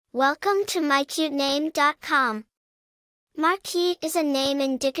Welcome to mycutename.com. Marquis is a name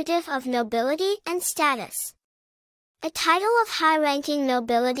indicative of nobility and status. A title of high-ranking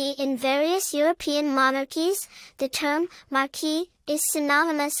nobility in various European monarchies, the term Marquis is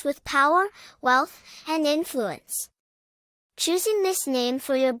synonymous with power, wealth, and influence. Choosing this name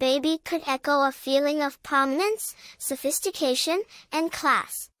for your baby could echo a feeling of prominence, sophistication, and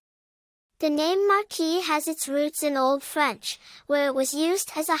class. The name Marquis has its roots in Old French, where it was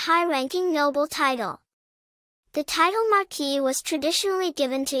used as a high-ranking noble title. The title Marquis was traditionally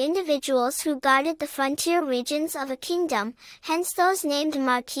given to individuals who guarded the frontier regions of a kingdom, hence those named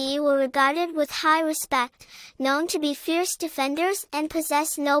Marquis were regarded with high respect, known to be fierce defenders and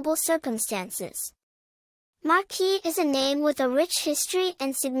possess noble circumstances. Marquis is a name with a rich history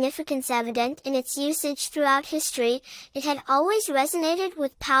and significance evident in its usage throughout history. It had always resonated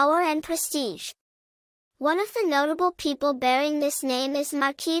with power and prestige. One of the notable people bearing this name is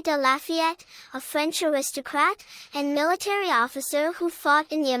Marquis de Lafayette, a French aristocrat and military officer who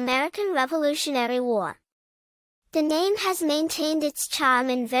fought in the American Revolutionary War. The name has maintained its charm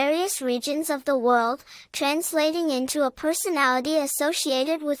in various regions of the world, translating into a personality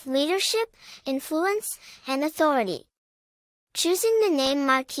associated with leadership, influence, and authority. Choosing the name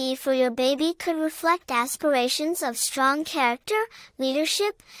Marquis for your baby could reflect aspirations of strong character,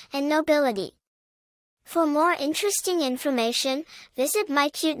 leadership, and nobility. For more interesting information, visit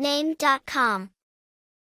mycutename.com.